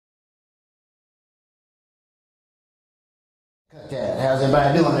How's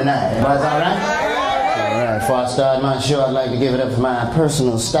everybody doing tonight? Everybody's all right? All right, before I start my show, I'd like to give it up for my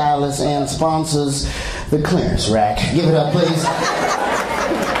personal stylists and sponsors, the clearance rack. Give it up, please.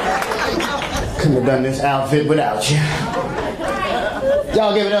 Couldn't have done this outfit without you.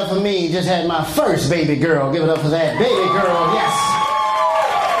 Y'all give it up for me. Just had my first baby girl. Give it up for that baby girl, yes.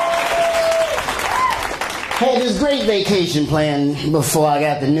 Had this great vacation plan before I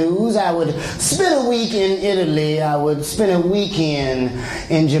got the news. I would spend a week in Italy. I would spend a weekend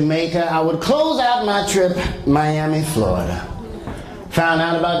in Jamaica. I would close out my trip, Miami, Florida. Found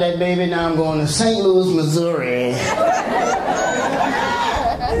out about that baby. Now I'm going to St. Louis, Missouri.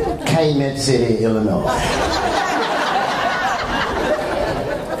 Calumet City, Illinois.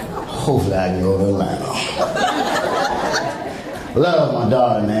 Hopefully I can go to Atlanta. Love my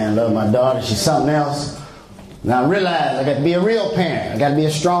daughter, man. Love my daughter. She's something else. Now I realize I got to be a real parent. I got to be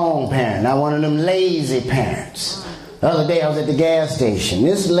a strong parent, not one of them lazy parents. The other day I was at the gas station.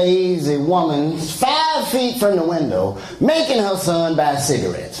 This lazy woman, 5 feet from the window, making her son buy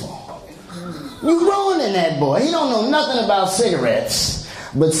cigarettes. You ruining that boy. He don't know nothing about cigarettes.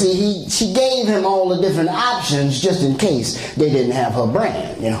 But see, she gave him all the different options just in case they didn't have her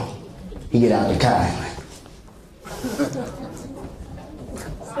brand, you know. He get out the car and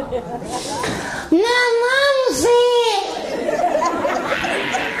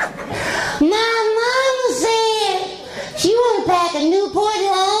My mama said she want to pack a Newport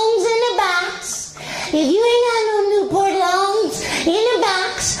Longs in the box. If you ain't got no Newport Longs in the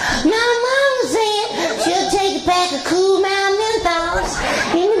box, my mama said she'll take a pack of Cool Mountain Menthols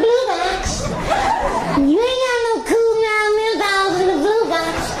in the blue box. You ain't got no Cool Mountain Menthols in the blue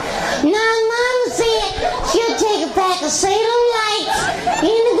box. My mama said she'll take a pack of Salem Lights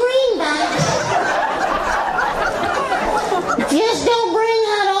in the green box. Just don't bring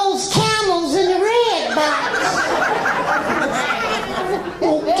out those Camels in the red box.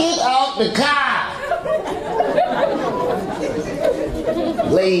 get out the car.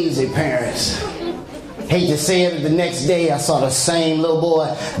 Lazy parents. Hate to say it, but the next day I saw the same little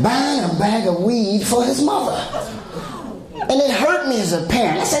boy buying a bag of weed for his mother. And it hurt me as a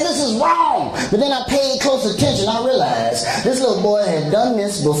parent. I said, this is wrong. But then I paid close attention. I realized this little boy had done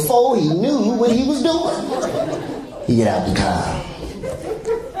this before he knew what he was doing. He get out the car.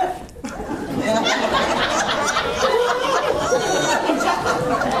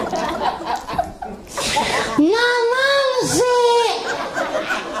 My mama said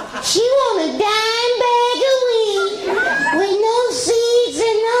she want a dime bag of weed with no seeds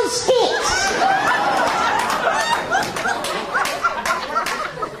and no sticks.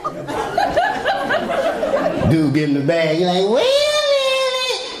 Dude give him the bag. He like, Wait a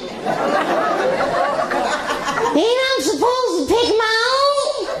minute. Ain't I supposed to pick my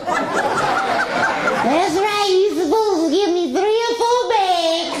own? That's right, you supposed to give me 3 or 4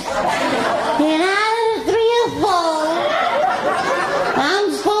 bags. And out of the 3 or 4, I'm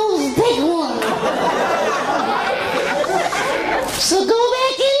supposed to pick one. So go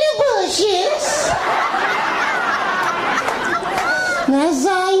back in the bushes. I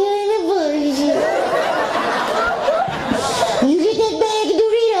saw you in the bushes. You get that bag of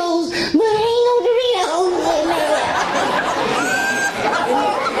Doritos, but ain't no Doritos in there.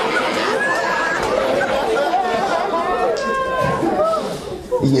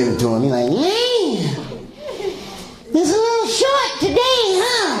 he give it to him. He like, Man, it's a little short today,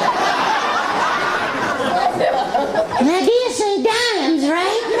 huh? Now these some dimes,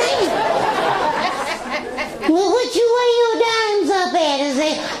 right, man? Well, what you weigh your dimes up at? Is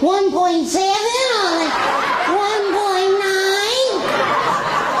it 1.7 or 1.9?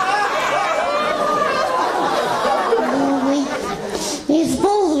 It's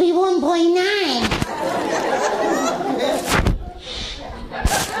supposed to be 1.9.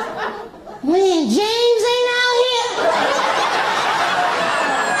 Man, James ain't out here.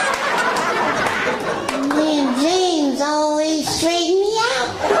 Man, James always straighten me out.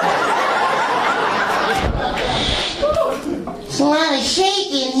 There's a lot of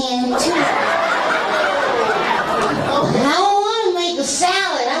shaking him, too. I don't want to make a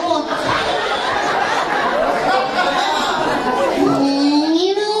salad. I want...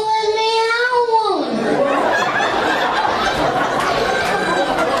 You know what, man? I don't want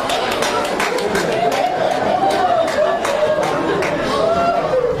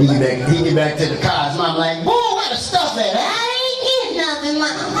he get back to the car. His mom like, boy, where the stuff at? I ain't getting nothing,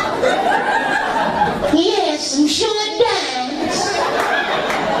 Mom. Yes, some short dimes.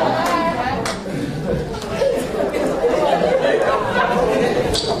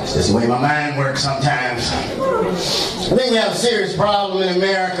 It's just the way my mind works sometimes. I think we have a serious problem in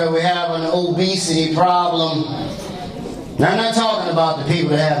America. We have an obesity problem. Now, I'm not talking about the people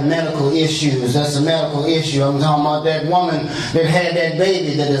that have medical issues. That's a medical issue. I'm talking about that woman that had that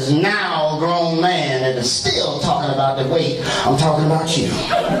baby that is now a grown man that is still talking about the weight. I'm talking about you.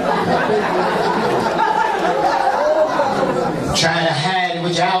 Trying to hide it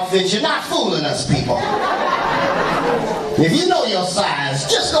with your outfit. You're not fooling us, people. If you know your size,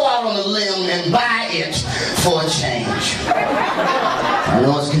 just go out on a limb and buy it for a change. I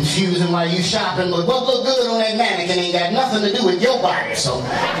know it's confusing while you shopping, but what look good on that mannequin ain't got nothing to do with your body, so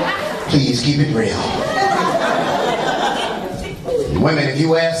please keep it real. Women, if you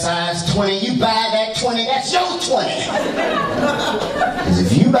wear size 20, you buy that 20, that's your 20. Because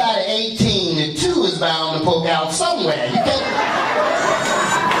if you buy the 18, the 2 is bound to poke out somewhere.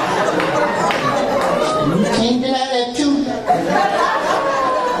 You can't deny that 2.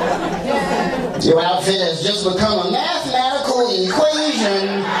 Your outfit has just become a mathematical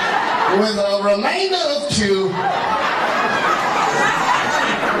equation with a remainder of 2.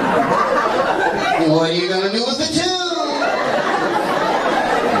 What are you going to do with the 2?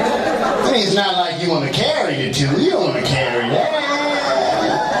 I mean, it's not like you want to carry the 2. You don't want to carry that.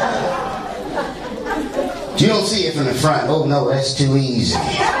 You don't see it from the front. Oh, no, that's too easy.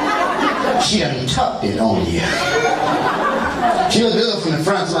 She done tucked it on you. She look good from the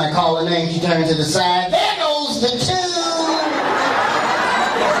front. Somebody call her name. She turns to the side. There goes the 2.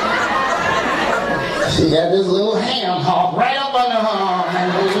 She got this little ham hock right up under her arm.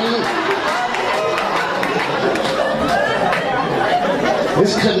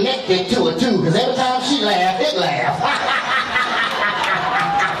 It's connected to her too, because every time she laughed, it laughed.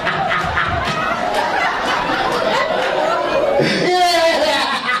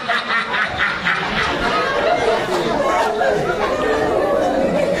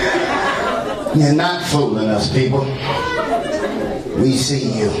 You're not fooling us, people. We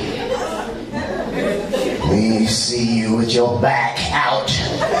see you. We see you with your back out.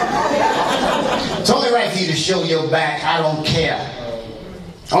 It's only right for you to show your back. I don't care.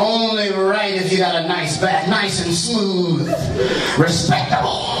 Only right if you got a nice back, nice and smooth,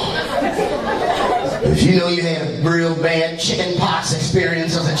 respectable. If you know you had a real bad chicken pox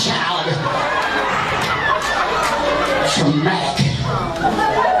experience as a child, traumatic.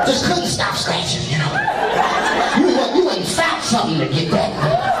 Just couldn't stop scratching, you know. You wouldn't found something to get that.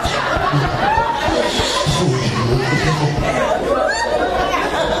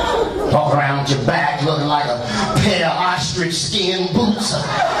 Walk around your back looking like a pair of ostrich skin boots, a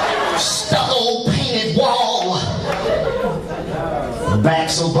stucco painted wall. Back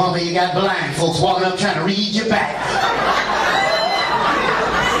so bumpy you got blind folks walking up trying to read your back.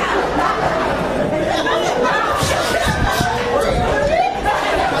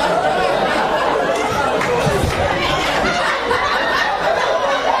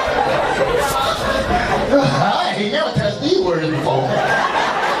 I ain't never touched these words before.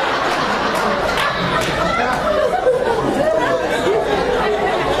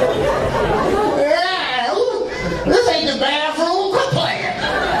 Yeah, this ain't the bathroom. Quit playing.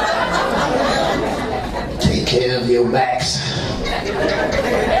 Take care of your backs.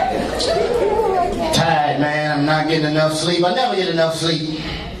 Tired, man. I'm not getting enough sleep. I never get enough sleep.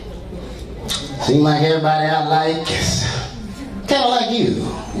 Seem like everybody I like is kind of like you.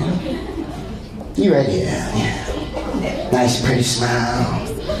 You right here. Yeah. Nice pretty smile.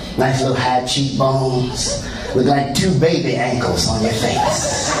 Nice little high cheekbones. Look like 2 baby ankles on your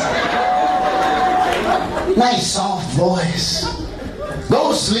face. Nice soft voice.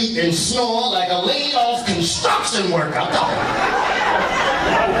 Go to sleep and snore like a laid off construction worker.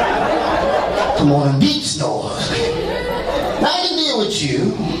 Come on, deep snores. Now I can deal with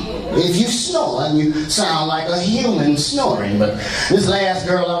you if you snore and you sound like a human snoring, but this last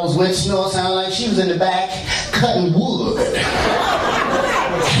girl I was with sounded like she was in the back cutting wood.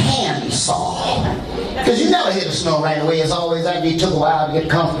 Handsaw. Because you never hear the snore right away. It's always after you took a while to get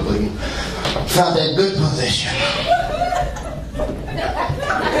comfortable. You found that good position.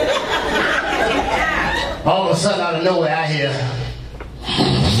 All of a sudden, out of nowhere, I hear,